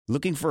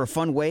Looking for a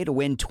fun way to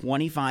win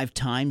 25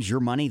 times your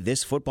money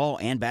this football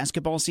and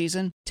basketball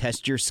season?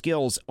 Test your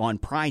skills on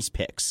Prize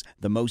Picks,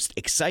 the most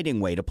exciting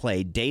way to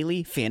play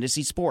daily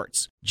fantasy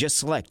sports. Just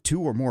select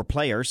 2 or more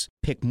players,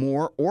 pick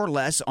more or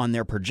less on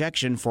their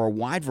projection for a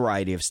wide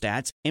variety of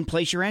stats, and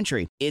place your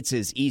entry. It's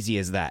as easy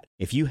as that.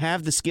 If you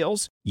have the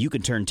skills, you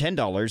can turn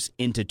 $10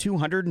 into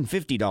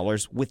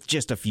 $250 with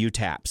just a few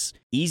taps.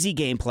 Easy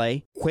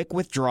gameplay, quick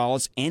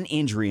withdrawals, and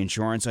injury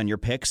insurance on your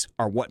picks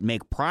are what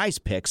make Prize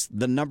Picks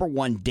the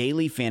 #1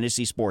 daily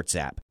fantasy sports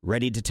app.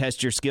 Ready to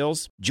test your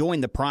skills?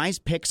 Join the Prize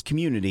Picks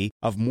community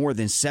of more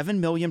than 7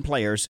 million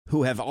players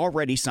who have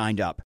already signed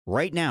up.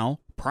 Right now,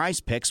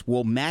 Prize Picks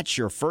will match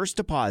your first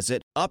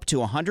deposit up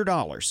to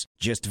 $100.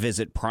 Just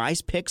visit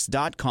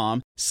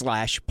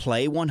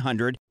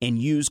prizepicks.com/play100 and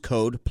use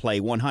code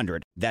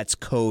PLAY100. That's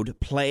code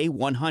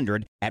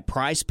PLAY100 at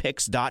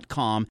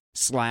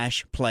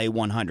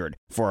prizepicks.com/play100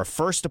 for a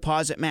first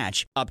deposit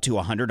match up to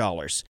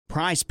 $100.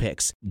 Prize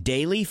Picks,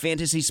 daily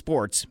fantasy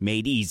sports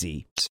made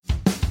easy.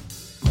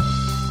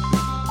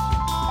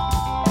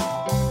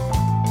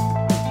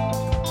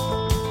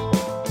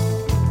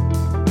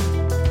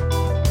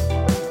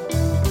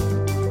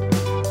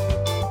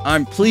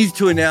 I'm pleased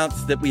to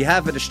announce that we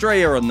have at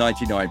Australia on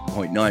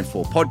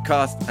 99.94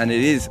 podcast, and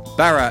it is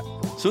Bharat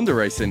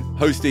Sundaresan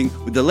hosting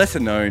with the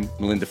lesser-known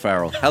Melinda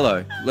Farrell.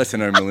 Hello,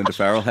 lesser-known Melinda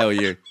Farrell. How are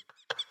you?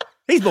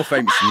 He's more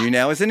famous than you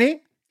now, isn't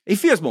he? He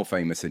feels more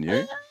famous than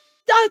you.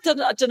 I don't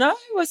know.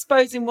 I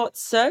suppose in what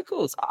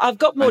circles? I've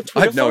got more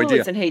Twitter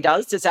followers than he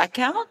does. Does that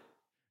count?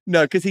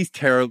 No, because he's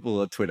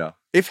terrible at Twitter.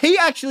 If he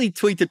actually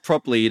tweeted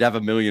properly, he'd have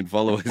 1 million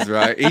followers,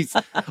 right?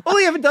 All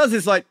he ever does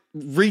is like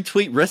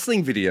retweet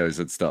wrestling videos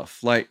and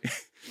stuff. Like,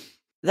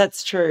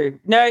 that's true.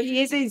 No,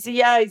 he is. He's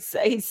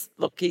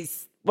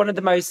one of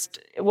the most.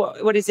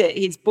 What is it?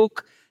 His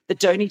book, The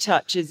Donny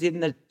Touch, is in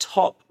the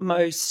top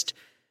most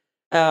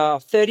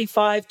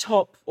 35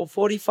 top or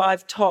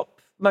 45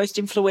 top most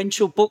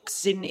influential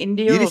books in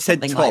India. You just or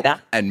something said top like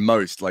that. and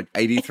most like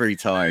 83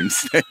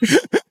 times.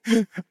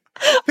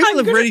 People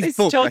have read his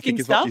book, I think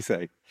is what you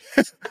say.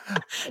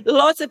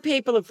 Lots of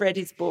people have read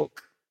his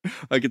book.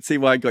 I can see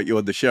why I got you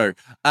on the show.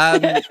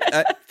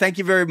 Thank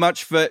you very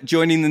much for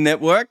joining the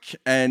network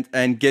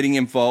and getting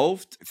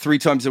involved. 3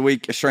 times a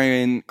week,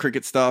 Australian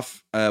cricket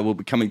stuff will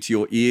be coming to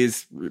your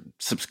ears.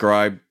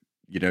 Subscribe,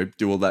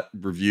 do all that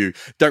review.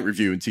 Don't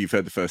review until you've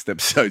heard the first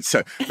episode.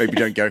 So maybe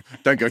don't go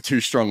too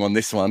strong on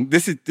this one.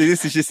 This is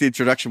just the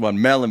introduction one.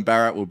 Mel and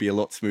Bharat will be a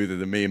lot smoother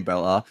than me and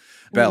Belle are.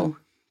 Belle,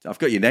 I've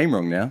got your name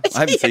wrong now. I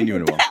haven't seen you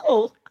in a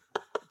while.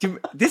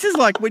 This is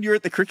like when you were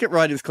at the Cricket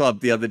Writers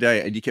Club the other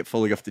day and you kept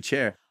falling off the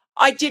chair.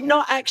 I did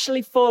not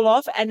actually fall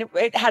off, and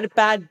it had a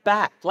bad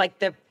back.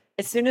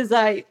 As soon as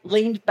I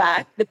leaned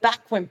back, the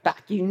back went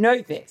back. You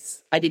know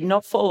this. I did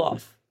not fall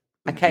off.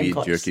 I came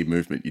close. Jerky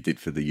movement you did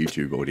for the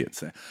YouTube audience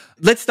there.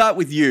 Let's start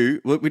with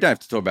you. We don't have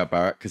to talk about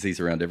Bharat because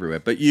he's around everywhere.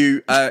 But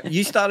you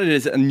started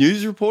as a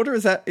news reporter.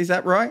 Is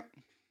that right?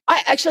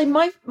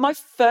 My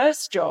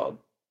first job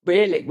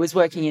really was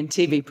working in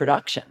TV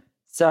production.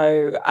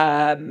 So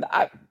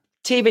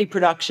TV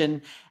production,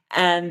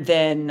 and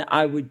then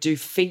I would do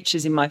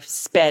features in my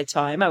spare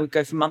time. I would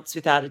go for months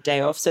without a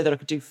day off so that I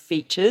could do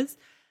features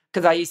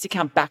because I used to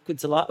count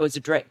backwards a lot. I was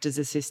a director's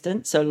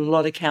assistant, so a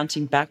lot of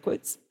counting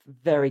backwards.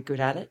 Very good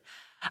at it,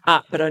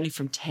 but only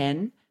from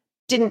 10.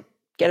 Didn't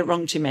get it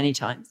wrong too many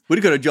times. Would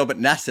have got a job at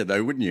NASA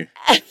though, wouldn't you?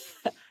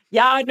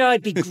 Yeah, I know.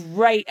 I'd be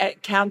great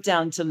at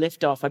countdown to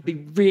liftoff. I'd be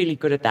really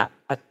good at that.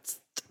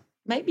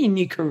 Maybe a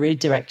new career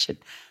direction.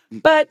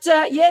 But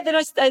then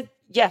I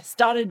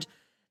started,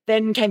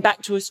 then came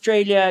back to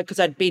Australia because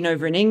I'd been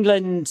over in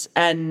England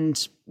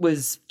and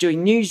was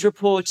doing news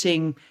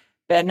reporting.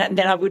 And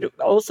then I would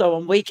also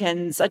on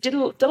weekends, I did a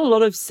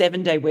lot of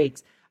 7-day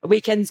weeks.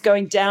 Weekends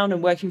going down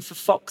and working for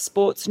Fox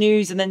Sports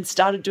News, and then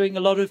started doing a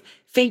lot of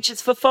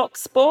features for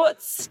Fox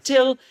Sports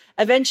till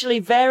eventually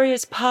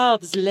various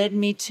paths led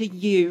me to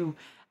you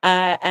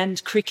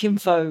and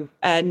Cricinfo,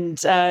 and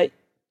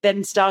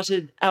then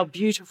started our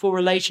beautiful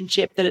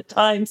relationship that at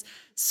times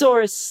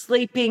saw us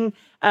sleeping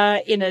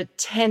in a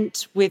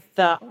tent with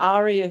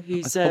Aria,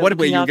 who's I wondered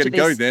where you were going to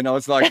go then. I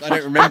was like, I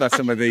don't remember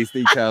some of these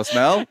details,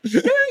 Mel. No,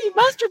 you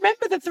must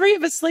remember the 3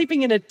 of us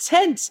sleeping in a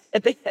tent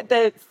at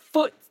the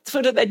foot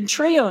of the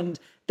Triond,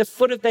 the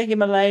foot of the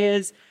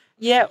Himalayas.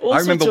 Yeah, I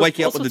remember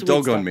waking up with the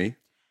dog on me.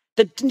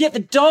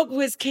 The dog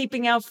was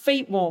keeping our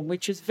feet warm,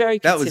 which was very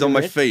considerate. That was on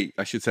my feet,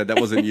 I should say. That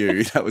wasn't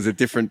you. That was a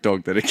different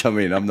dog that had come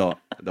in. I'm not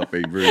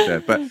being rude there.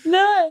 But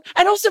no.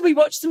 And also we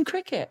watched some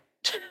cricket.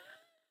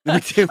 we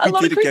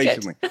did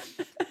occasionally.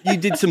 You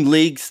did some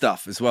league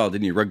stuff as well,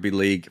 didn't you? Rugby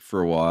league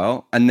for a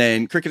while. And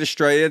then Cricket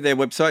Australia, their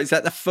website. Is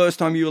that the first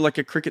time you were like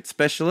a cricket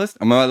specialist?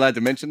 Am I allowed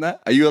to mention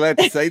that? Are you allowed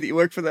to say that you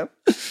work for them?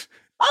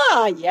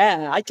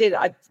 Yeah, I did.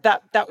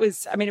 That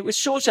was, it was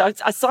shorter.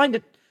 I signed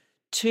a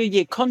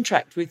 2-year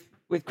contract with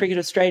Cricket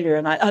Australia,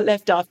 and I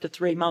left after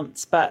 3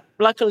 months. But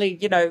luckily,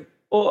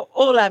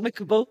 all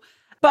amicable.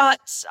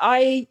 But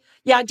I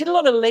did a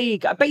lot of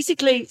league.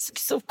 Basically,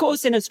 of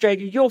course, in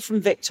Australia, you're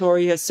from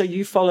Victoria, so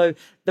you follow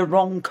the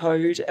wrong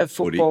code of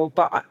football,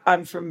 but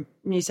I'm from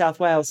New South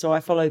Wales, so I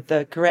followed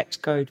the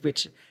correct code,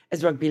 which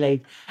is rugby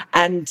league.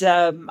 And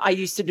I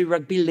used to do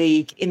rugby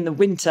league in the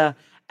winter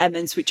and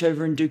then switch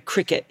over and do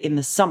cricket in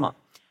the summer.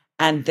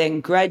 And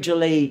then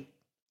gradually,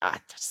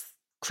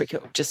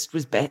 cricket just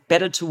was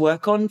better to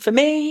work on for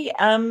me.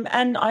 And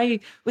I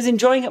was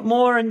enjoying it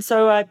more. And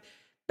so I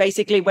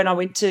basically, when I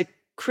went to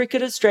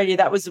Cricket Australia,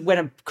 that was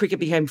when cricket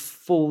became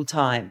full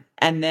time.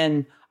 And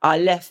then I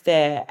left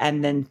there,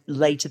 and then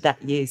later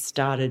that year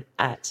started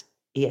at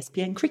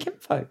ESPN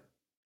Cricinfo.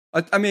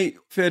 I mean,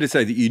 fair to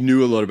say that you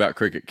knew a lot about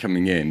cricket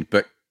coming in,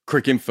 but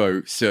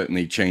Cricinfo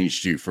certainly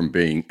changed you from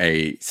being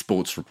a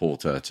sports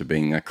reporter to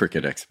being a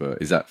cricket expert.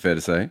 Is that fair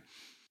to say?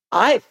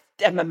 I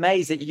am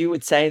amazed that you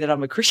would say that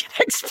I'm a cricket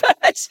expert.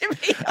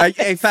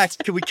 In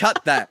fact, can we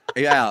cut that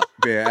out?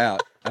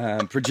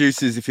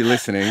 Producers, if you're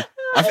listening.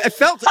 I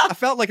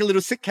felt like a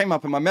little sick came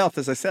up in my mouth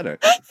as I said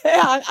it.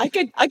 Yeah, I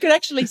could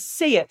actually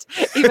see it,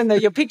 even though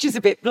your picture's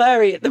a bit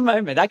blurry at the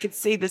moment. I could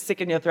see the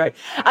sick in your throat.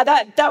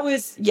 That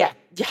was,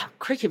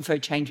 Cricinfo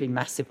changed me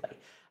massively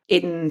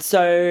in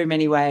so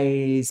many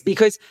ways,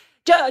 because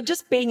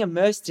just being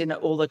immersed in it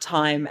all the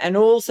time and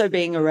also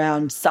being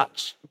around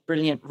such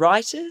brilliant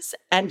writers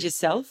and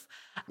yourself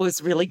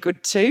was really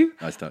good too.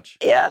 Nice touch.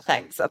 Yeah,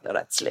 thanks. I thought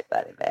I'd slip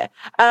that in there.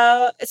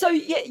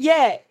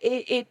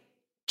 It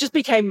just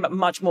became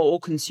much more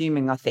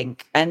all-consuming, I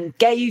think, and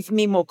gave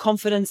me more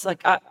confidence.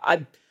 Like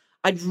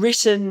I'd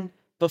written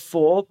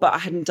before, but I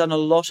hadn't done a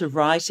lot of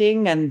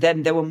writing, and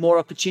then there were more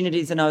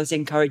opportunities and I was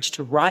encouraged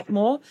to write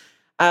more.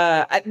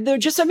 There were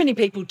just so many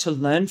people to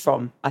learn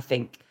from, I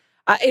think.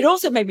 It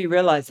also made me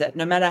realise that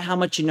no matter how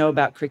much you know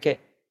about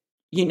cricket,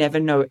 you never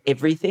know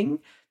everything,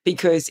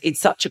 because it's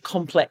such a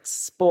complex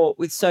sport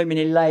with so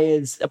many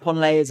layers upon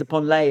layers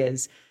upon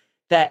layers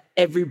that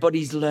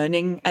everybody's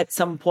learning at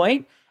some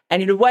point.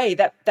 And in a way,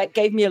 that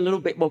gave me a little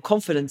bit more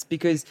confidence,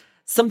 because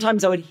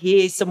sometimes I would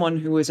hear someone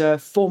who was a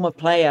former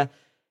player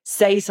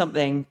say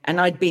something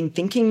and I'd been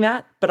thinking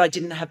that, but I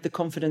didn't have the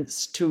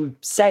confidence to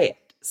say it.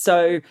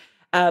 So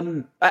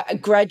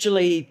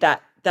gradually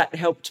that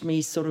helped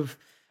me sort of,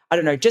 I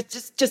don't know,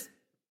 just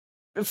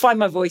find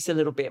my voice a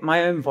little bit,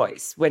 my own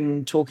voice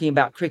when talking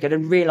about cricket,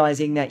 and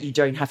realising that you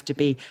don't have to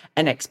be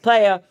an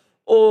ex-player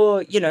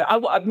or, I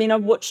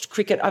watched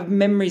cricket. I have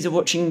memories of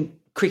watching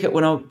cricket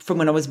from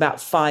when I was about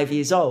 5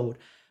 years old,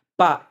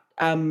 but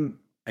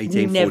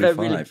 1845. never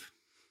really.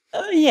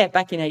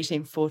 Back in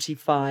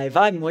 1845.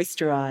 I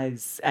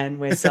moisturise and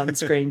wear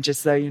sunscreen,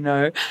 just so you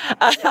know.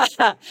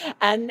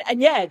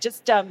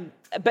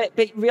 But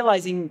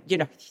realising,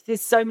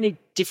 there's so many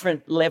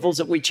different levels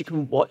at which you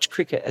can watch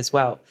cricket as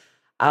well.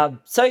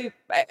 So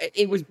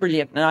it was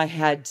brilliant, and I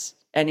had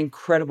an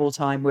incredible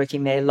time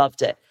working there.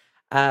 Loved it,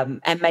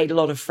 and made a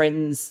lot of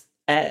friends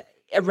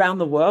around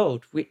the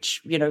world,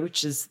 which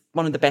is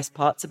one of the best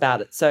parts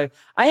about it. So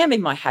I am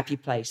in my happy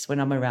place when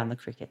I'm around the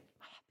cricket.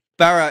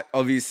 Barrett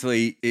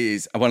obviously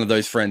is one of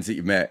those friends that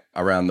you met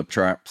around the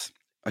traps.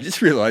 I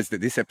just realised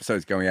that this episode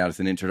is going out as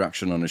an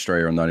introduction on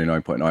Australia on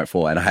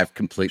 99.94, and I have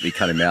completely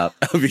cut him out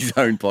of his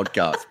own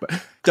podcast.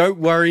 But don't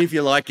worry if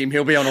you like him.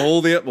 He'll be on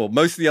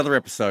most of the other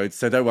episodes,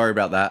 so don't worry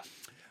about that.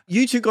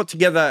 You two got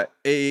together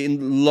in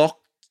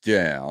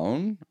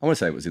lockdown. I want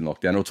to say it was in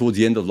lockdown or towards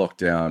the end of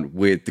lockdown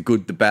with The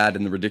Good, the Bad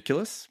and the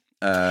Ridiculous,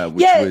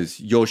 which was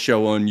your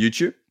show on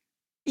YouTube.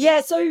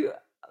 Yeah, so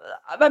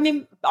I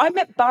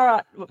met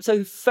Bharat.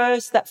 So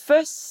that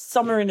first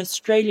summer in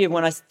Australia,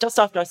 just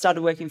after I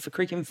started working for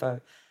Cricinfo,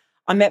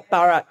 I met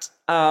Bharat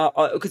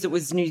because it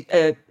was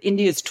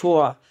India's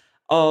tour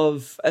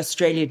of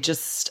Australia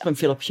just when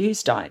Philip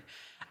Hughes died,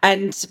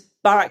 and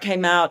Bharat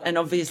came out, and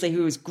obviously he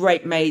was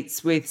great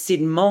mates with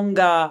Sid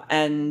Monga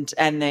and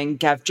then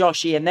Gav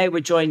Joshi, and they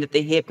were joined at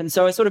the hip, and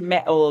so I sort of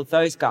met all of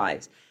those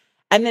guys,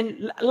 and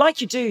then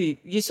like you do,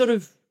 you sort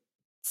of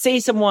see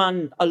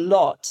someone a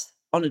lot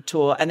on a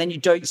tour, and then you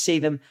don't see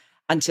them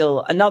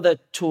until another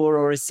tour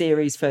or a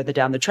series further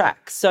down the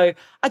track. So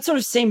I'd sort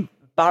of seen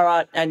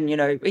Bharat, and,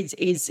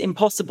 it's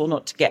impossible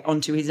not to get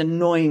onto his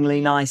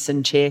annoyingly nice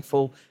and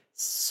cheerful,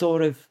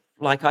 sort of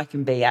like I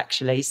can be,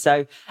 actually.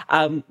 So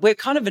we're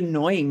kind of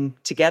annoying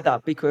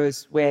together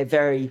because we're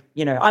very,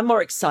 I'm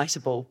more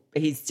excitable.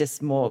 He's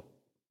just more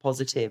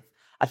positive,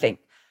 I think.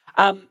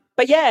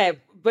 But yeah,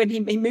 when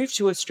he moved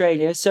to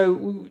Australia,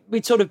 so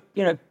we'd sort of,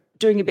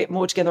 doing a bit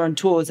more together on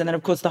tours. And then,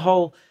 of course, the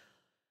whole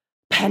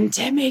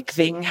pandemic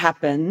thing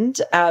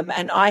happened,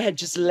 and I had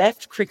just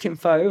left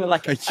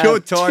Cricinfo. Your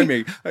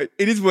timing.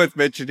 It is worth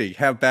mentioning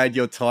how bad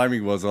your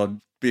timing was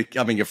on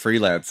becoming a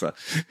freelancer.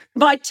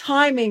 My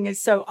timing is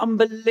so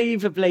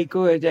unbelievably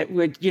good. It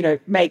would,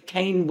 make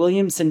Kane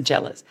Williamson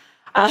jealous.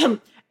 I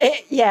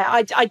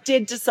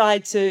did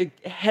decide to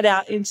head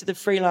out into the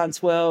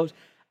freelance world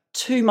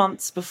 2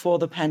 months before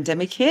the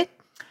pandemic hit.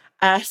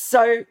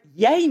 So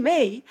yay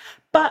me.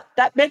 But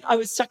that meant I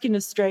was stuck in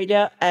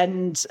Australia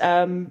and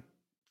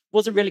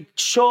wasn't really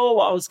sure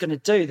what I was going to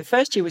do. The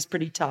first year was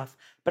pretty tough,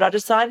 but I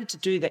decided to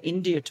do the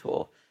India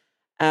tour.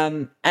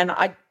 And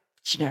I'd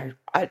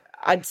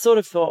sort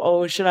of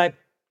thought, should I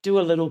do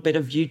a little bit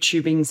of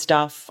YouTubing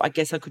stuff. I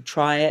guess I could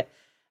try it.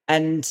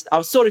 And I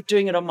was sort of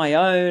doing it on my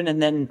own,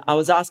 and then I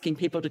was asking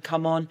people to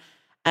come on.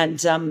 And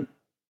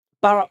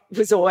Bharat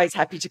was always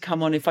happy to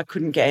come on if I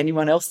couldn't get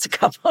anyone else to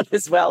come on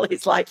as well.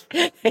 He's like...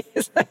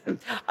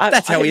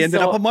 That's how he ended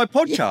up on my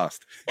podcast.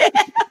 Yeah.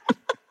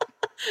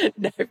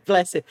 No,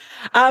 bless it.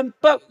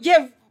 But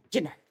yeah,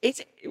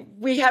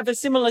 we have a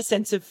similar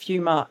sense of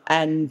humour,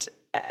 and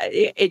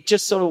it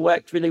just sort of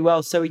worked really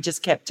well. So we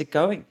just kept it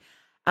going.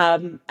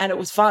 And it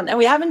was fun. And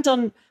we haven't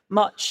done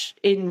much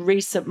in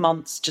recent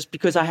months just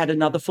because I had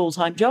another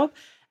full-time job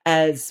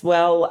as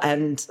well.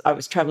 And I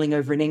was travelling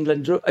over in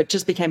England. It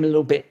just became a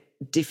little bit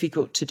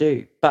difficult to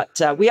do. But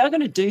we are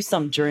going to do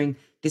some during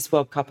this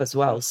World Cup as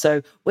well.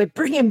 So we're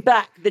bringing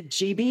back the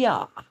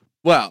GBR.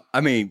 Well,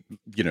 I mean,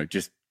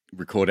 just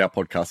record our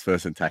podcast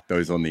first and tack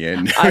those on the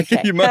end.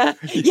 Okay.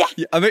 Yeah.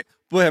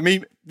 I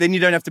mean, then you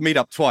don't have to meet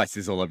up twice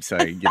is all I'm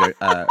saying. You don't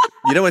want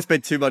to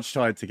spend too much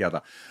time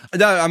together.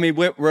 No, I mean,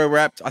 we're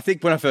wrapped. I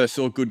think when I first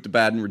saw Good, the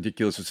Bad and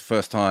Ridiculous was the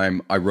first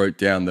time I wrote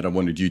down that I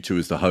wanted you two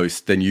as the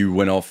host. Then you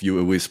went off, you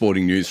were with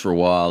Sporting News for a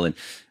while, and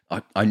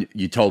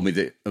you told me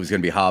that it was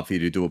going to be hard for you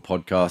to do a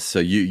podcast, so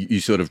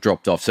you sort of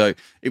dropped off. So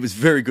it was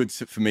very good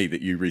for me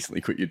that you recently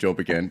quit your job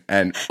again,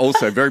 and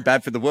also very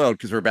bad for the world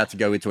because we're about to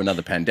go into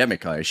another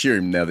pandemic, I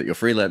assume, now that you're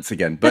freelance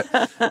again. But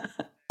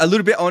a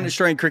little bit on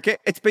Australian cricket.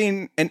 It's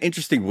been an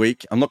interesting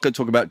week. I'm not going to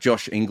talk about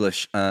Josh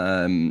English.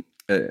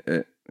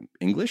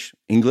 English?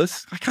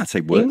 I can't say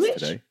words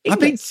today. I've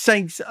been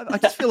saying, I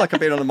just feel like I've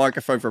been on the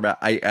microphone for about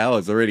 8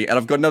 hours already, and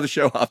I've got another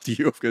show after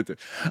you. I've got to.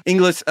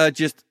 English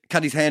just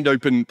cut his hand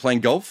open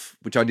playing golf,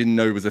 which I didn't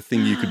know was a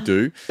thing you could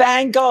do.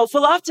 Bang golf.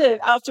 Well, after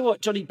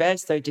what Johnny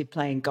Bairstow did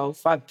playing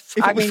golf, I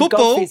mean,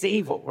 football, golf is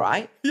evil,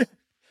 right? Yeah.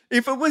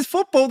 If it was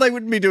football, they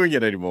wouldn't be doing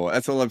it anymore.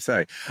 That's all I'm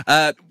saying.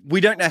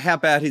 We don't know how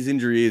bad his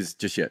injury is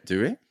just yet,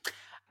 do we?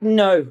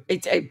 No,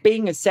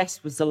 being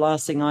assessed was the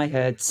last thing I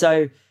heard.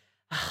 So,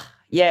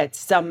 yeah,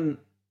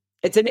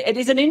 it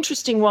is an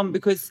interesting one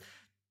because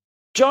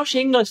Josh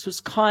Inglis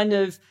was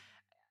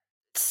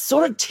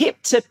sort of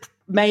tipped to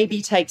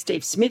maybe take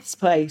Steve Smith's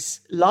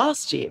place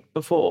last year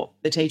before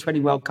the T20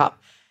 World Cup.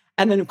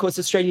 And then, of course,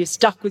 Australia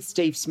stuck with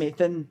Steve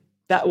Smith, and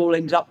that all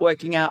ended up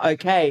working out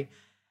okay.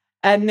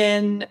 And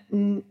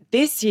then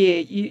this year,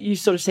 you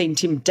sort of seen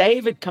Tim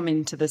David come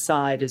into the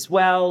side as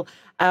well.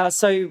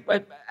 So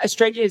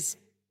Australia's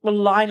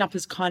lineup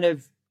has kind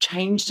of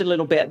changed a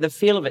little bit. The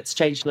feel of it's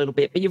changed a little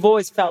bit. But you've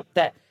always felt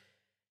that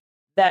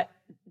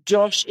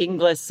Josh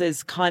Inglis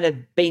has kind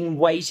of been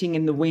waiting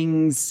in the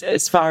wings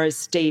as far as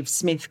Steve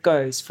Smith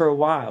goes for a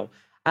while.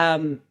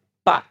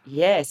 But,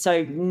 yeah,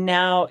 so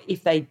now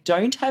if they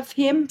don't have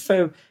him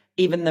for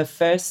even the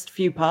first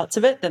few parts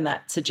of it, then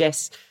that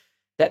suggests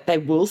that they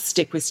will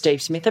stick with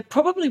Steve Smith. They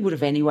probably would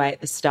have anyway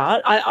at the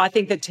start. I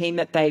think the team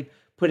that they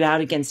put out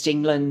against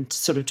England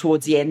sort of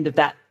towards the end of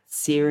that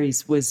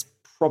series was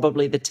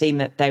probably the team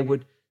that they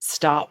would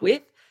start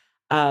with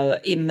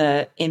in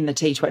the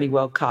T20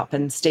 World Cup,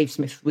 and Steve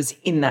Smith was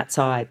in that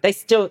side. They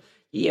still,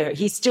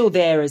 he's still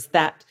there as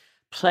that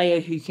player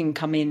who can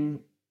come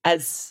in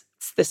as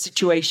the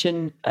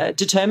situation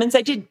determines.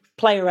 They did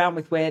play around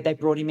with where they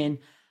brought him in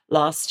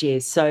last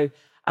year. So,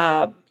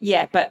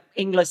 but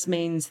Inglis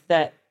means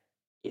that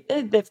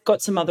they've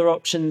got some other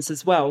options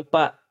as well,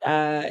 but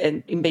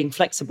in being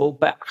flexible.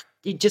 But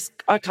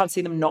I can't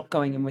see them not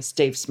going in with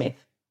Steve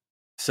Smith.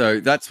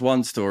 So that's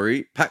one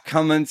story. Pat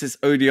Cummins is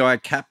ODI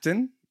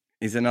captain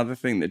is another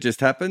thing that just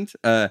happened.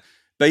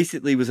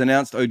 Basically was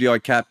announced ODI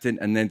captain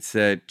and then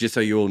said, just so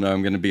you all know,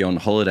 I'm going to be on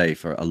holiday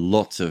for a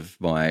lot of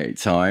my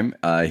time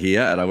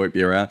here and I won't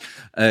be around.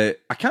 I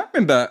can't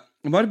remember.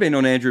 It might have been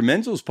on Andrew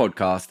Menzel's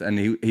podcast and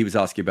he was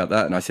asking about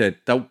that. And I said,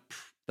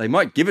 they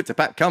might give it to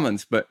Pat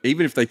Cummins, but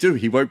even if they do,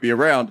 he won't be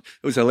around.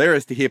 It was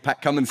hilarious to hear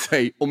Pat Cummins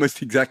say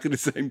almost exactly the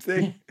same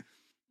thing.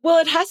 Well,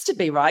 it has to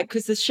be, right?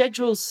 Because the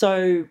schedule's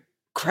so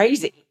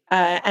crazy.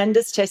 And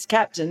as Test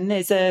captain,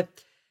 there's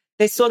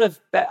sort of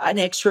an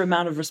extra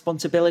amount of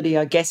responsibility,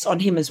 I guess, on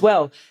him as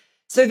well.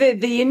 So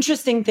the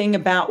interesting thing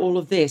about all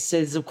of this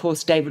is, of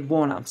course, David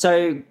Warner.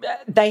 So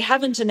they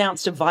haven't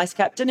announced a vice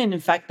captain, and in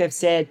fact, they've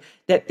said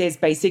that there's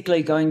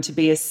basically going to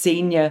be a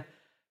senior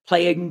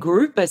playing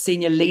group, a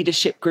senior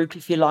leadership group,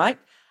 if you like,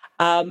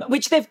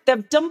 which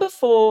they've done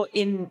before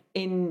in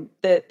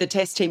the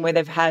Test team where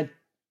they've had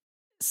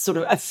sort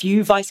of a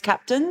few vice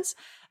captains.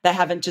 They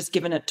haven't just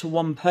given it to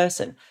one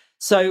person.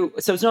 So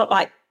it's not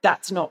like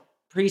that's not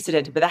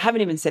precedented, but they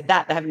haven't even said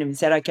that. They haven't even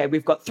said, okay,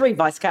 we've got 3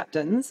 vice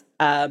captains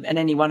and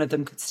any one of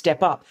them could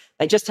step up.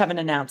 They just haven't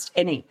announced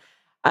any.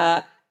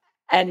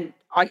 And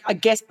I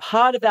guess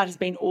part of that has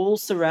been all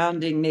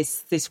surrounding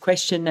this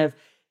question of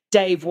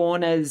Dave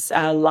Warner's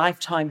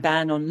lifetime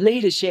ban on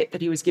leadership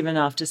that he was given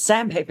after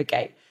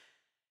Sandpapergate.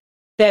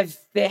 They've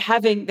been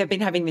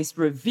having this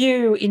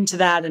review into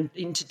that and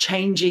into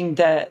changing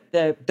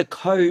the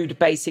code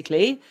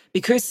basically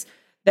because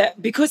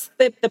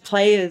the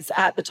players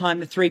at the time,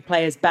 the 3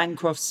 players,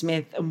 Bancroft,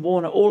 Smith and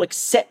Warner, all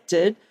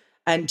accepted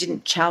and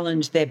didn't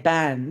challenge their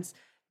bans.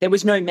 There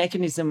was no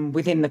mechanism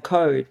within the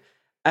code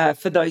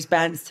for those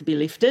bans to be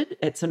lifted.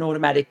 It's an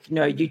automatic,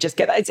 you just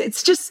get that.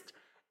 It's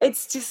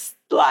just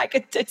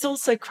like, it's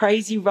also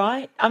crazy,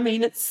 right? I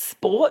mean, it's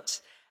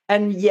sport.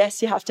 And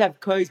yes, you have to have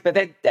codes, but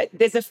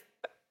there's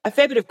a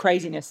fair bit of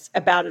craziness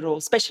about it all,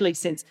 especially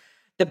since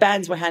the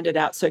bans were handed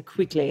out so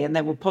quickly and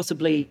they were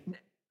possibly,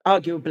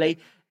 arguably,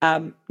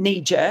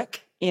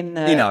 knee-jerk in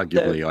the...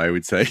 Inarguably, I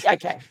would say.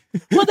 Okay.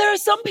 Well, there are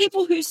some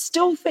people who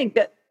still think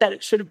that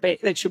it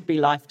should be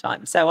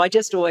lifetime. So I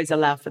just always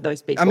allow for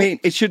those people. I mean,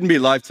 it shouldn't be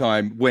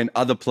lifetime when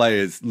other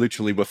players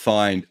literally were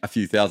fined a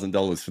few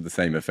 $1,000s for the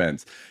same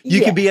offence.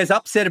 You can be as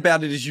upset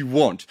about it as you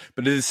want,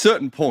 but at a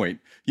certain point,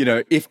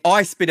 if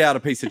I spit out a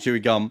piece of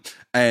chewing gum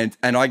and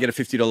I get a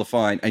 $50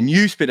 fine and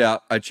you spit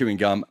out a chewing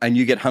gum and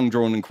you get hung,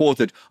 drawn and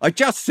quartered, I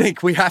just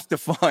think we have to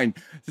find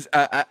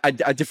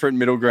a different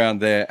middle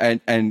ground there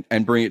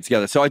and bring it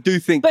together. So I do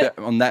think that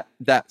on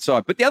that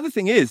side. But the other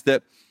thing is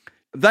that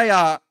they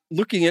are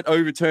looking at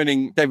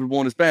overturning David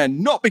Warner's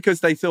ban, not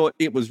because they thought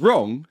it was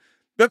wrong,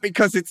 but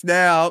because it's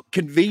now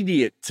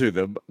convenient to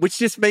them, which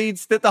just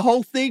means that the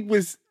whole thing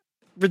was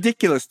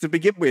ridiculous to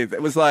begin with.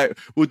 It was like,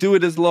 we'll do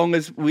it as long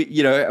as we,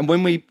 and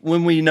when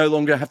we no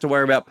longer have to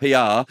worry about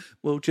PR,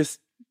 we'll just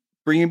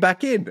bring him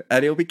back in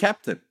and he'll be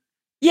captain.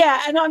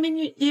 Yeah, and I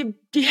mean, you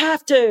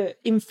have to,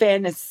 in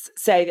fairness,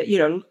 say that,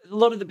 a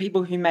lot of the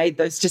people who made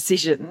those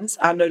decisions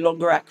are no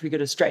longer at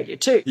Cricket Australia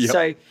too. Yep.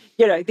 So,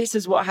 this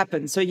is what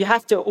happens. So you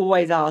have to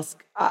always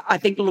ask, I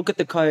think, look at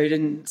the code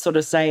and sort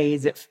of say,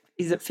 is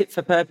it fit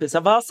for purpose?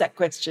 I've asked that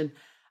question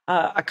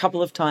a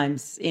couple of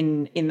times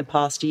in the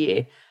past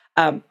year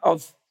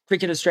of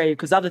Cricket Australia,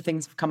 because other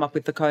things have come up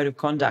with the code of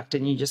conduct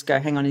and you just go,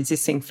 hang on, is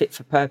this thing fit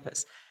for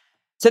purpose?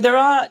 So there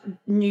are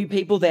new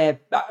people there.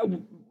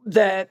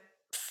 The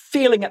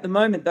feeling at the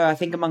moment, though, I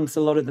think amongst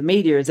a lot of the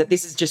media is that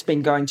this has just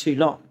been going too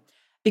long,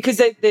 because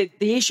the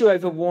issue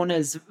over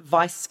Warner's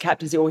vice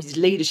captaincy or his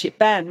leadership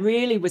ban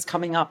really was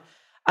coming up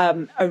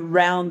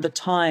around the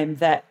time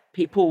that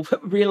people were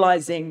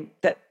realising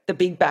that the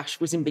Big Bash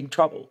was in big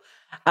trouble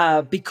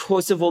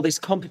because of all this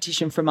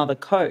competition from other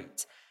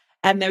codes.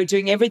 And they were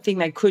doing everything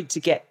they could to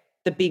get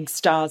the big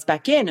stars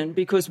back in. And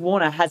because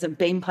Warner hasn't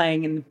been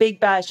playing in the Big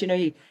Bash,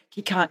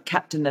 he can't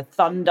captain the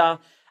Thunder.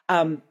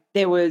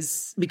 There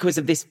was, because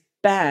of this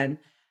ban,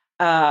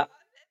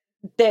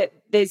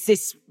 there's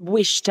this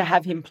wish to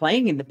have him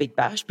playing in the Big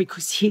Bash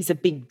because he's a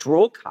big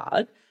draw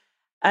card.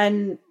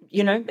 And,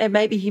 and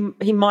maybe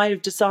he might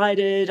have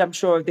decided, I'm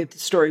sure that the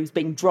story was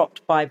being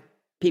dropped by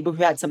people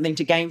who had something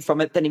to gain from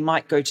it, that he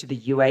might go to the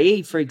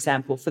UAE, for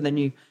example, for the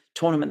new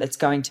tournament that's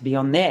going to be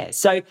on there.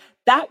 So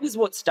that was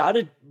what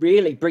started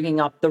really bringing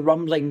up the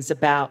rumblings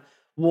about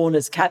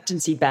Warner's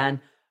captaincy ban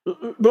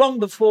long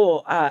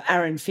before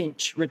Aaron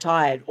Finch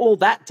retired. All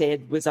that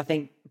did was, I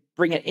think,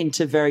 bring it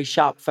into very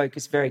sharp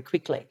focus very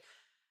quickly.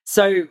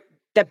 So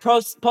they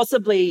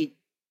possibly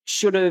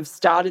should have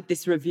started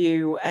this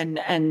review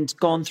and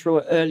gone through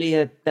it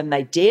earlier than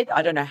they did.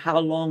 I don't know how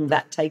long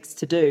that takes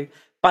to do,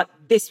 but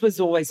this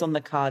was always on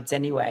the cards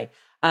anyway.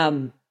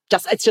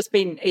 It's just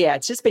been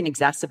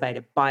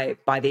exacerbated by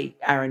the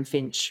Aaron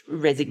Finch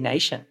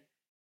resignation.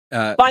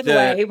 By the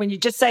way, when you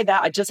just say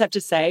that, I just have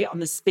to say, on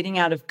the spitting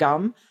out of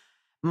gum,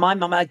 my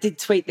mum, I did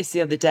tweet this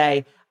the other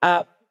day,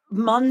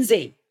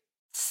 Munzie,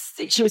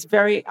 she was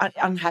very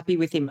unhappy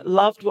with him,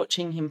 loved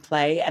watching him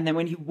play. And then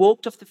when he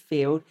walked off the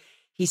field,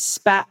 he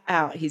spat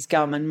out his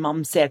gum and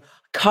Mum said,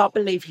 I can't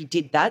believe he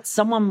did that.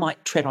 Someone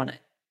might tread on it.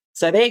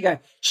 So there you go.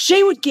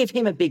 She would give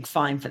him a big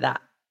fine for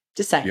that.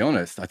 Just saying. To be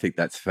honest, I think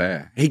that's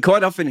fair. He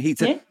quite often,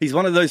 he's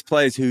one of those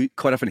players who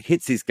quite often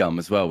hits his gum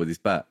as well with his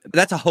bat.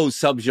 That's a whole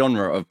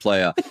subgenre of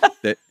player.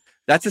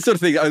 That's the sort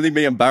of thing only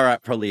me and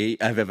Bharat probably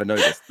have ever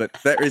noticed. But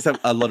there is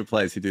a lot of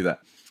players who do that.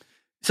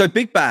 So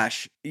Big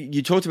Bash,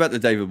 you talked about the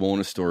David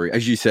Warner story.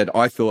 As you said,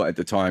 I thought at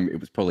the time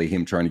it was probably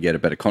him trying to get a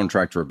better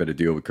contract or a better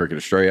deal with Cricket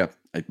Australia.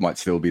 It might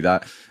still be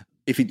that.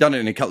 If he'd done it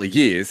in a couple of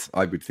years,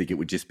 I would think it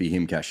would just be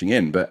him cashing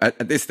in. But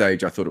at this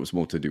stage, I thought it was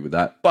more to do with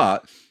that.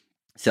 But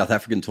South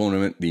African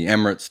tournament, the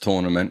Emirates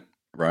tournament,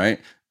 right,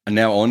 are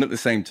now on at the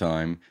same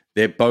time.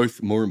 They're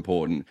both more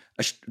important.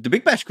 The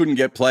Big Bash couldn't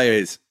get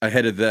players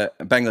ahead of the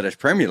Bangladesh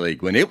Premier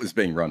League when it was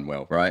being run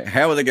well, right?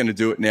 How are they going to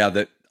do it now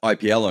that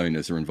IPL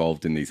owners are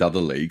involved in these other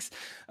leagues?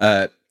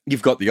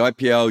 You've got the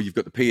IPL, you've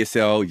got the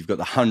PSL, you've got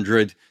the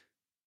 100.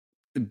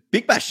 The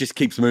Big Bash just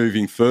keeps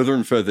moving further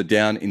and further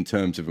down in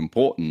terms of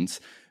importance.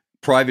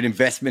 Private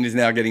investment is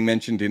now getting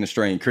mentioned in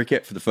Australian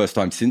cricket for the first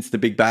time since the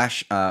Big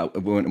Bash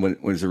when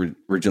it was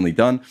originally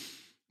done.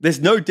 There's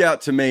no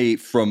doubt to me,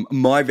 from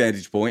my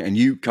vantage point, and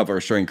you cover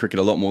Australian cricket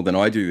a lot more than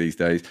I do these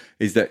days,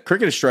 is that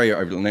Cricket Australia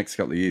over the next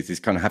couple of years is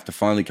going to have to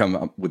finally come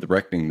up with the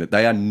reckoning that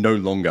they are no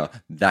longer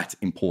that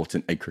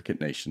important a cricket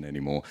nation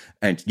anymore.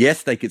 And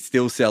yes, they could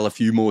still sell a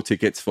few more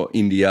tickets for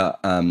India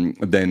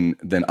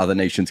than other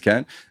nations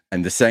can.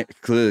 And the same,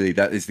 clearly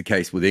that is the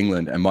case with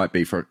England and might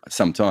be for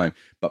some time.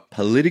 But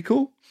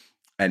political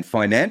and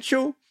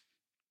financial,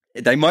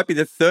 they might be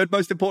the third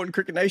most important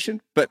cricket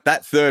nation, but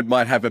that third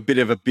might have a bit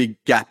of a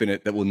big gap in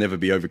it that will never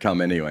be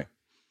overcome anyway.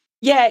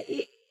 Yeah,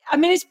 I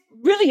mean, it's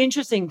really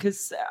interesting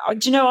because,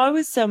 I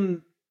was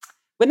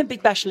when the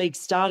Big Bash League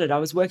started, I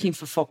was working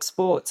for Fox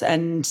Sports,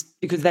 and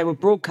because they were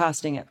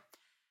broadcasting it.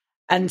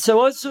 And so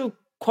I was sort of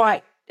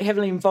quite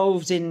heavily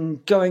involved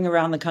in going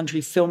around the country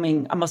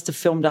filming. I must have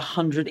filmed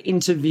 100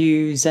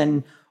 interviews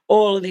and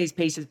all of these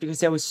pieces because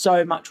there was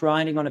so much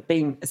riding on it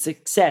being a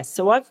success.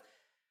 So I've,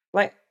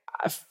 like,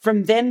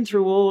 from then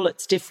through all,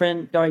 it's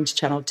different, going to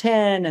Channel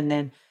 10 and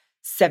then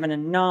 7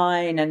 and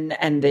 9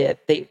 and the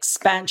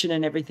expansion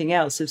and everything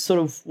else. I've sort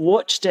of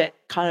watched it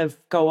kind of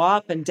go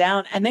up and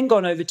down, and then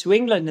gone over to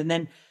England and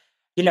then,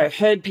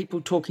 heard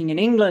people talking in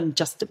England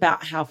just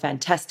about how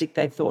fantastic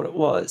they thought it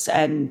was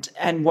and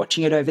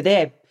watching it over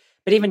there.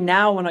 But even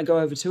now when I go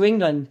over to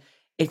England,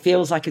 it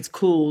feels like it's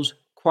cooled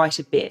quite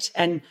a bit.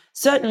 And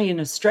certainly in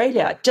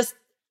Australia, just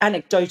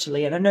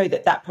anecdotally, and I know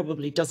that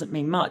probably doesn't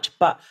mean much,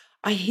 but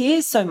I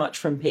hear so much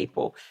from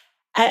people,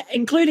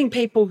 including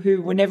people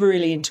who were never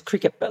really into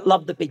cricket but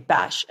loved the Big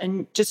Bash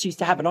and just used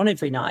to have it on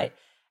every night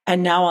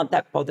and now aren't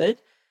that bothered.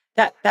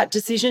 That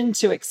decision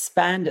to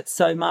expand it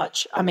so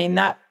much, I mean,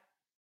 that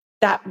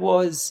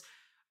was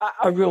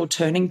a real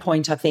turning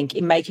point, I think,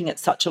 in making it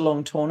such a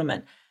long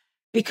tournament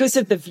because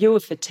of the viewer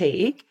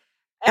fatigue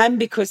and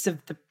because of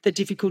the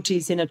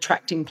difficulties in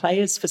attracting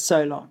players for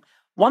so long.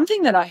 One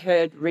thing that I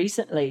heard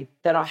recently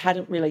that I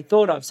hadn't really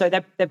thought of, so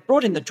they've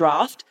brought in the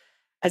draft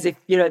as if,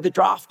 the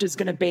draft is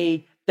going to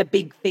be the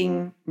big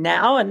thing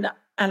now, and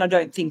I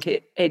don't think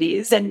it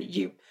is. And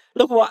you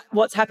look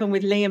what's happened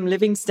with Liam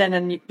Livingstone,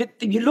 and you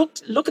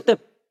look at the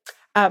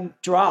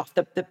draft,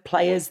 the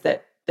players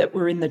that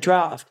were in the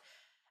draft,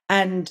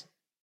 and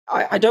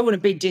I don't want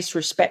to be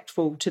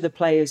disrespectful to the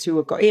players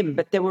who got in,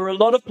 but there were a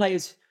lot of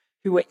players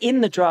who were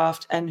in the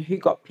draft and who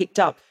got picked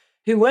up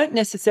who weren't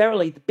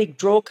necessarily the big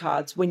draw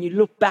cards when you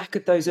look back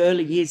at those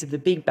early years of the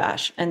Big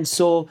Bash and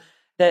saw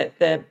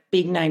the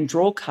big name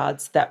draw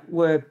cards that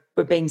were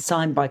being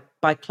signed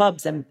by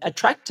clubs and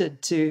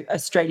attracted to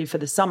Australia for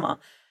the summer.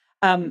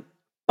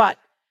 But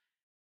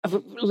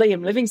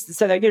Liam Livingstone,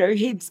 so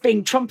he's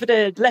being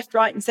trumpeted left,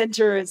 right and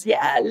centre as,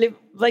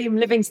 Liam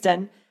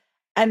Livingstone.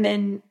 And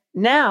then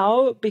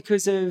now,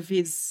 because of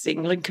his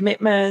England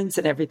commitments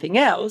and everything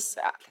else,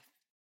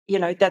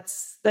 he's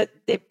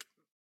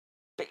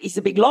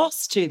a big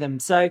loss to them.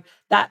 So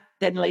that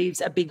then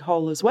leaves a big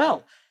hole as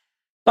well.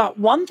 But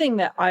one thing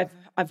that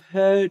I've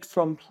heard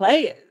from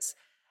players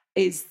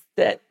is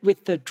that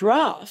with the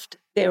draft,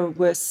 there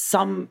were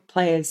some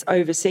players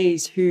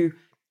overseas who,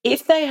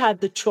 if they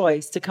had the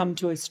choice to come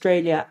to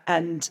Australia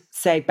and,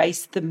 say,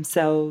 base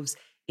themselves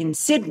in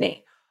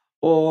Sydney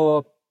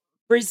or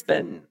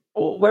Brisbane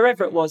or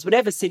wherever it was,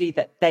 whatever city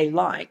that they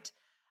liked,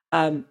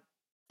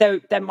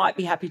 they might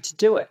be happy to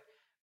do it.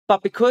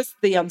 But because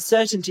the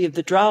uncertainty of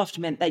the draft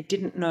meant they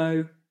didn't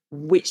know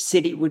which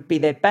city would be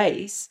their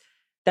base,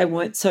 they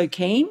weren't so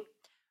keen,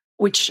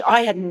 which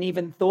I hadn't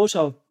even thought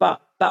of.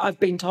 But I've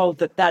been told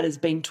that has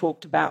been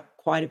talked about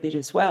quite a bit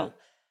as well.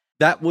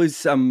 That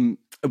was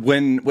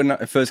when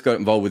I first got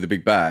involved with the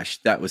Big Bash,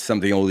 that was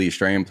something all the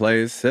Australian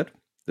players said,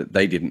 that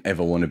they didn't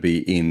ever want to be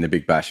in the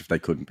Big Bash if they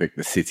couldn't pick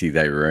the city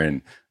they were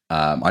in.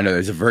 I know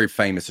there's a very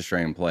famous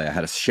Australian player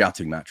had a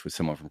shouting match with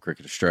someone from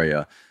Cricket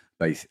Australia,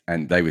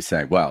 and they were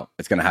saying, well,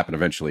 it's going to happen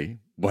eventually,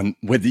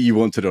 whether you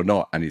want it or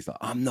not. And he's like,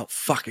 I'm not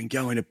fucking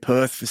going to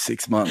Perth for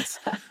 6 months.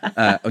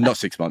 Not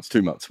 6 months,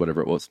 2 months,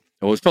 whatever it was.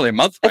 It was probably a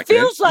month back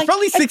then. It's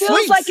probably 6 weeks. It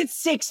feels like it's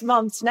 6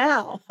 months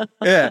now.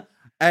 Yeah.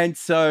 And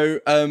so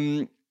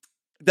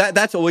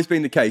that's always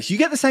been the case. You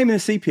get the same in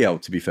the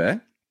CPL, to be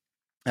fair.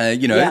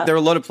 There are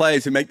a lot of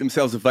players who make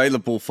themselves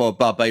available for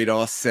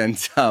Barbados and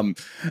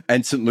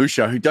St.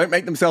 Lucia who don't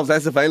make themselves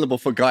as available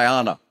for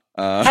Guyana.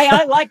 Hey,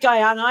 I like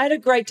Guyana. I had a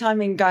great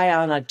time in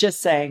Guyana,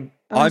 just saying.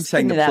 I'm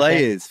saying the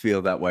players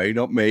feel that way,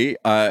 not me.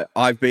 I'm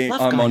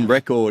on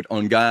record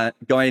on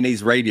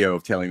Guyanese radio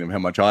of telling them how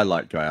much I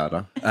like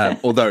Guyana.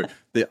 Although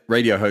the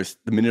radio host,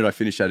 the minute I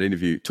finished that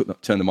interview,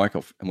 turned the mic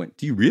off and went,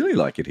 "Do you really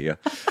like it here?"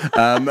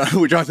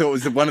 Which I thought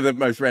was one of the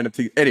most random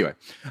things. Anyway,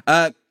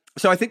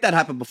 so I think that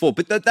happened before,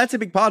 but that's a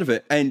big part of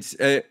it. And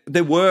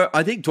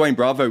I think Dwayne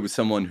Bravo was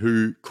someone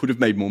who could have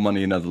made more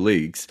money in other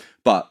leagues,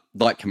 but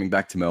like coming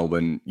back to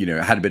Melbourne,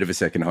 had a bit of a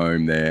second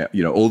home there,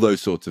 all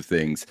those sorts of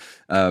things.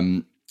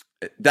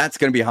 That's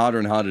going to be harder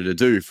and harder to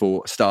do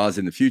for stars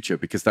in the future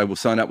because they will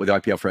sign up with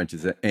IPL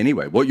franchises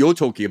anyway. What you're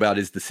talking about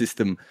is the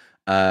system,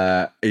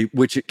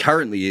 which it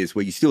currently is,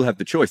 where you still have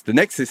the choice. The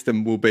next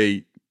system will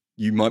be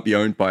you might be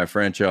owned by a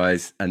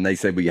franchise and they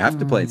say, well, you have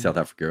to play in South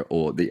Africa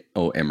or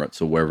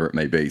Emirates or wherever it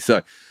may be.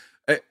 So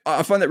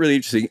I find that really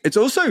interesting. It's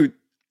also,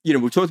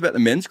 we've talked about the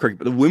men's cricket,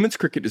 but the women's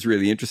cricket is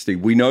really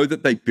interesting. We know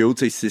that they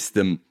built a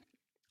system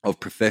of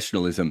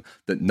professionalism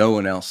that no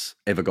one else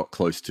ever got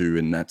close to.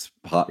 And that's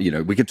part,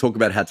 we could talk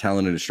about how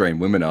talented Australian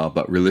women are,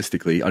 but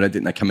realistically, I don't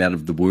think they come out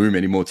of the womb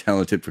any more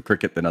talented for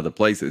cricket than other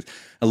places.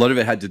 A lot of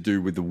it had to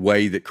do with the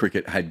way that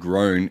cricket had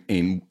grown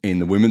in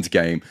the women's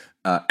game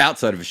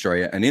outside of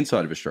Australia and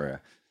inside of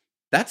Australia.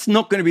 That's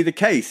not going to be the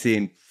case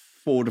in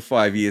 4 to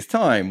 5 years'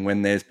 time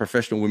when there's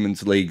professional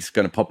women's leagues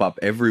going to pop up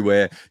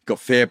everywhere. Got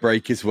Fair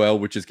Break as well,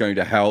 which is going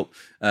to help.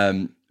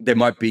 There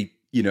might be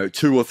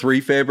 2 or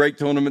 3 fair break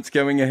tournaments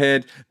going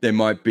ahead. There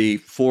might be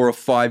 4 or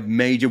 5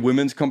 major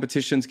women's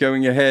competitions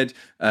going ahead.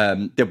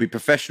 There'll be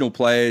professional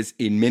players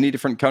in many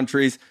different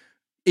countries.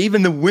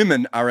 Even the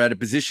women are at a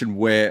position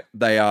where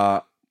they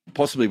are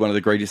possibly one of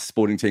the greatest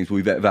sporting teams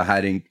we've ever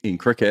had in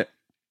cricket.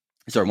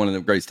 Sorry, one of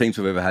the greatest teams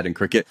we've ever had in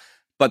cricket.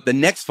 But the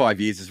next 5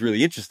 years is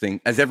really interesting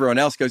as everyone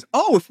else goes,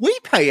 oh, if we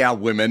pay our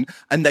women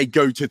and they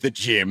go to the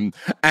gym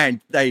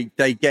and they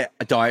get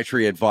a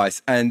dietary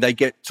advice and they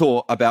get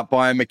taught about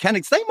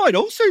biomechanics, they might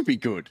also be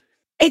good.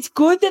 It's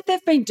good that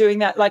they've been doing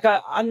that. Like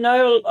I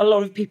know a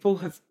lot of people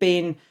have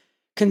been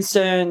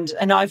concerned,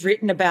 and I've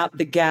written about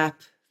the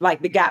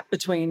gap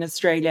between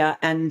Australia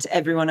and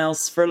everyone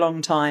else for a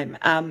long time.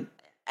 And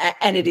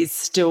it is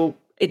still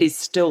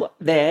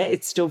there.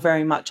 It's still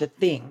very much a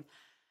thing.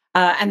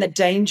 And the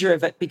danger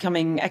of it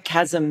becoming a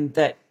chasm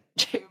that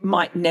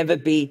might never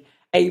be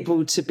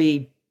able to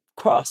be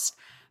crossed.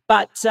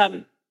 But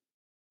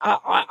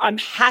I'm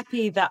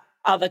happy that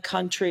other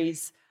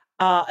countries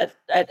are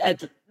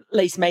at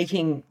least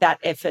making that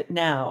effort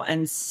now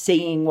and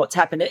seeing what's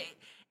happened.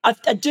 I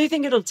do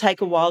think it'll take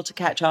a while to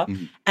catch up.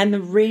 Mm-hmm. And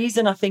the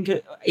reason I think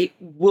it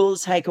will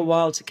take a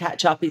while to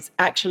catch up is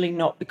actually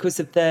not because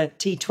of the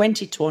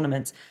T20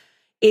 tournaments.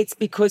 It's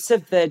because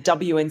of the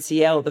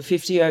WNCL, the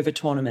 50-over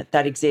tournament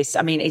that exists.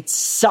 I mean, it's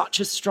such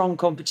a strong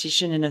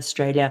competition in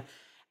Australia.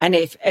 And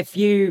if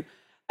you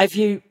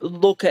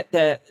look at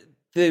the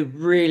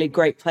really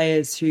great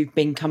players who've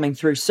been coming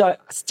through, so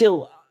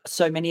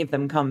many of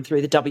them come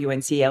through the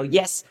WNCL.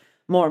 Yes,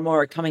 more and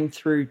more are coming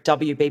through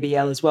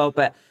WBBL as well.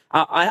 But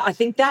I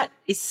think that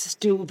is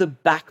still the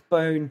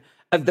backbone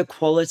of the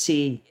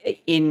quality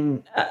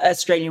in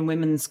Australian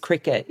women's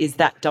cricket, is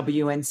that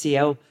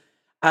WNCL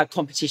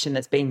competition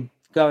that's been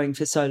going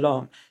for so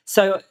long.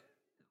 So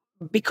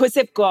because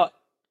they've got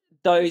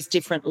those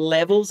different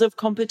levels of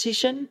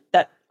competition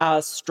that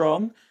are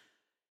strong,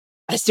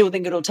 I still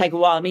think it'll take a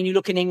while. I mean, you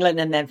look in England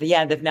and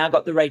they've now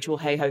got the Rachel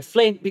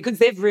Hayhoe-Flint because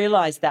they've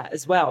realised that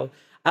as well.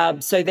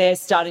 So they're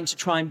starting to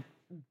try and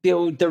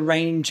build the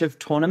range of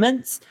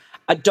tournaments.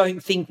 I don't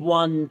think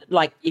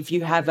if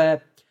you have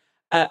a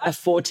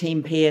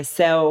 14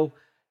 PSL,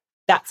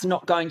 that's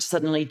not going to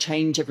suddenly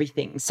change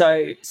everything.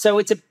 So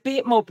it's a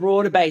bit more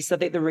broader based. I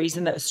think the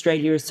reason that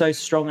Australia is so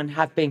strong and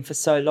have been for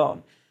so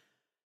long.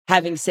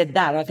 Having said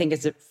that, I think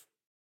it's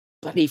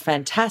bloody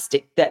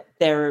fantastic that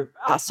there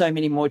are so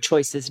many more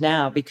choices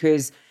now,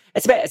 because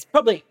it's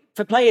probably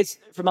for players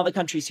from other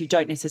countries who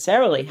don't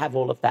necessarily have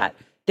all of that.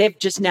 They've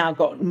just now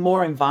got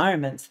more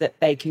environments that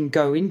they can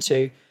go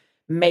into,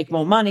 make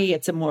more money.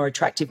 It's a more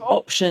attractive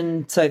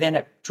option. So then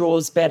it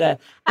draws better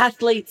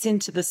athletes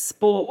into the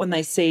sport when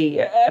they see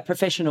a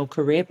professional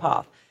career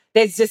path.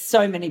 There's just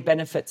so many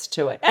benefits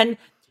to it. And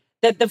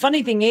the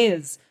funny thing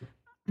is,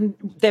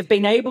 they've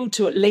been able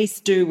to at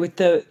least do with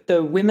the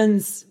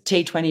women's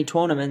T20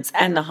 tournaments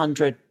and the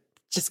 100,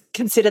 just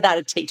consider that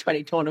a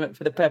T20 tournament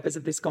for the purpose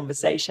of this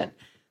conversation.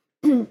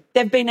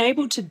 They've been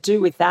able to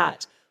do with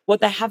that what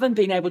they haven't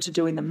been able to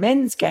do in the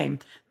men's game.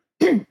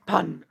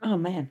 Pardon. Oh,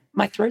 man,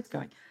 my throat's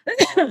going.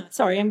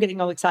 Sorry, I'm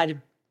getting all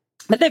excited.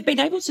 But they've been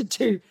able to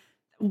do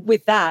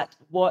with that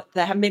what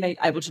they haven't been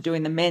able to do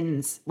in the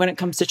men's when it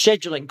comes to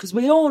scheduling, because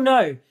we all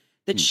know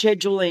that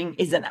scheduling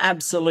is an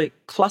absolute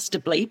cluster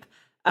bleep.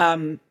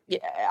 I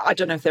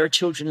don't know if there are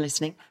children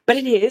listening, but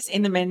it is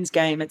in the men's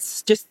game.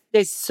 It's just,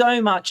 there's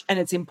so much and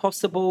it's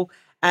impossible,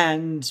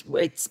 and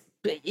it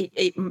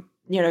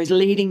is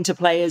leading to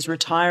players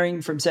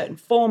retiring from certain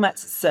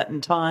formats at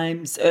certain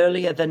times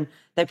earlier than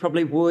they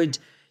probably would.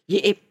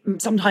 It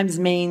sometimes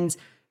means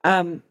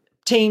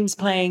teams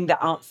playing that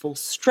aren't full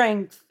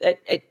strength.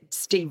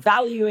 It's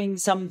devaluing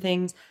some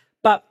things.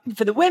 But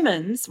for the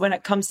women's, when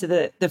it comes to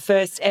the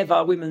first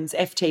ever women's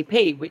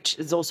FTP, which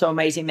is also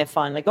amazing, they've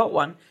finally got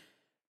one,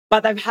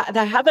 but they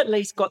have at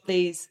least got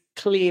these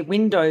clear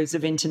windows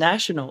of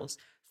internationals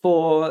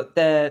for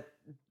the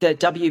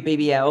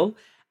WBBL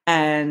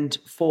and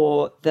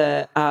for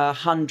the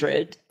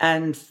 100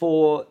 and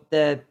for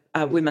the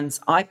women's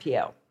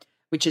IPL,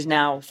 which is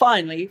now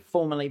finally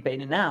formally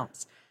been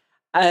announced.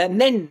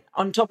 And then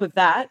on top of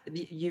that,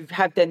 you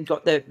have then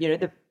got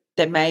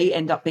they may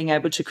end up being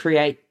able to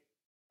create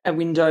a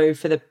window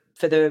for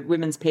the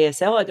women's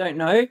PSL. I don't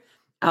know.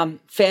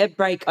 Fair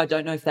break, I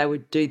don't know if they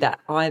would do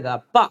that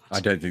either. But I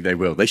don't think they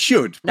will. They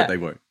should, but they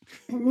won't.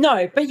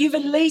 No, but you've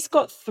at least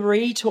got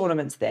 3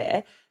 tournaments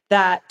there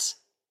that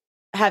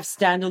have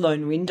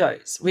standalone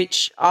windows,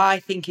 which I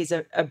think is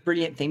a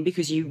brilliant thing,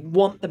 because you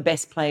want the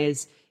best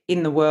players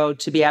in the world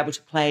to be able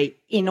to play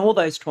in all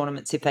those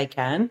tournaments if they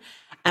can.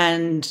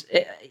 And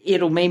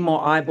it'll mean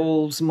more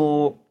eyeballs,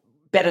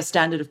 better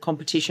standard of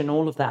competition,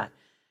 all of that.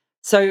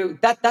 So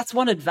that's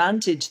one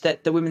advantage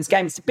that the women's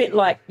game. It's a bit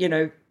like,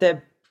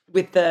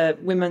 with the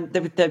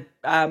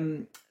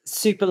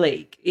Super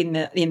League in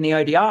the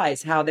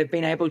ODIs, how they've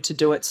been able to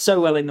do it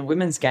so well in the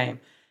women's game,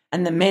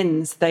 and the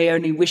men's, they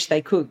only wish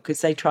they could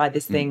because they tried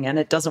this thing and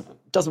it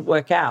doesn't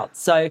work out.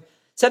 So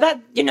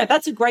that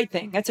that's a great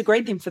thing. That's a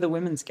great thing for the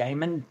women's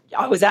game. And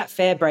I was at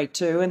Fair Break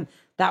too, and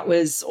that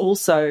was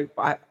also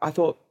I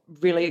thought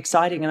really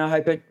exciting, and I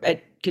hope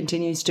it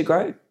continues to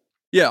grow.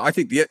 Yeah, I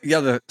think the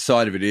other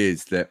side of it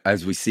is that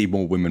as we see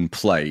more women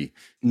play,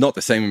 not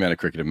the same amount of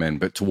cricket of men,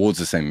 but towards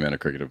the same amount of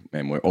cricket of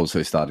men, we're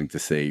also starting to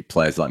see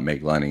players like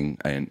Meg Lanning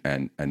and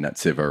Nat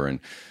Siver and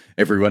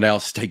everyone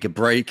else take a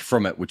break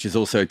from it, which is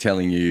also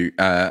telling you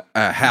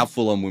how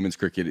full-on women's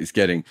cricket is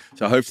getting.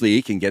 So hopefully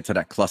he can get to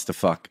that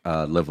clusterfuck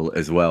level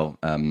as well.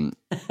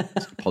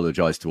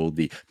 Apologise to all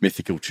the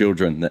mythical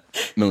children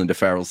that Melinda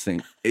Farrell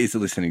is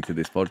listening to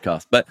this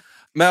podcast. But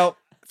Mel,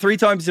 3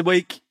 times a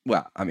week,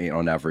 well, I mean,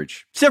 on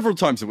average, several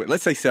times a week,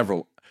 let's say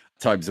several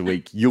times a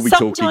week, you'll be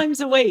talking. Sometimes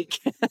a week.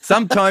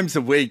 Sometimes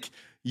a week,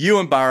 you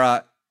and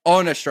Barra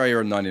on Australia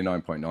on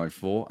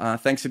 99.94.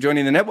 Thanks for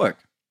joining the network.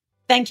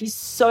 Thank you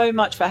so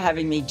much for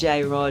having me,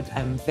 Jarrod.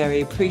 I'm very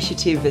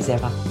appreciative as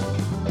ever.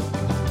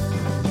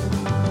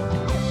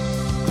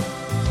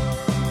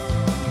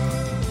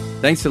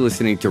 Thanks for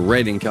listening to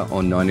Red Inca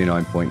on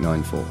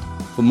 99.94.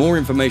 For more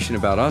information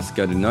about us,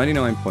 go to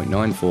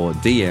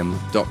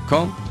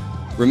 99.94dm.com.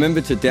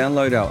 Remember to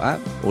download our app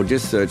or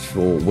just search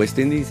for West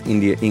Indies,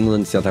 India,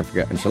 England, South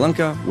Africa and Sri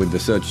Lanka with the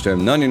search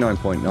term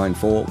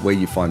 99.94 where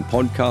you find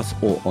podcasts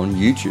or on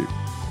YouTube.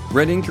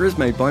 Red Inca is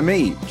made by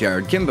me,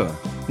 Jarrod Kimber.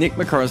 Nick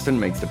McCorriston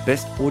makes the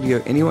best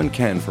audio anyone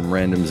can from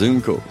random Zoom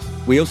calls.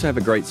 We also have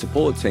a great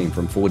support team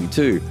from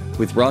 42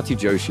 with Rati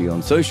Joshi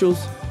on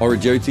socials,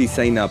 Orajoti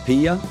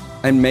Senapiya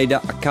and Maida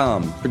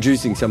Akam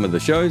producing some of the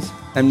shows,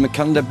 and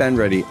Mukunda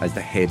Banreddy as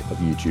the head of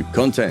YouTube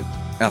content.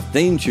 Our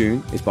theme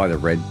tune is by the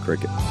Red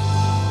Cricket.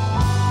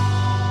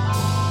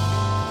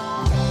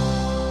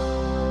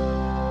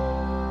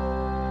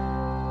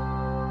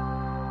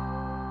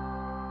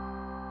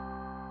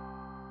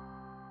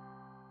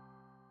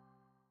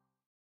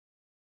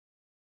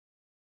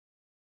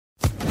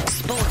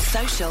 Sports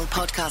Social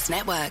Podcast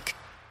Network.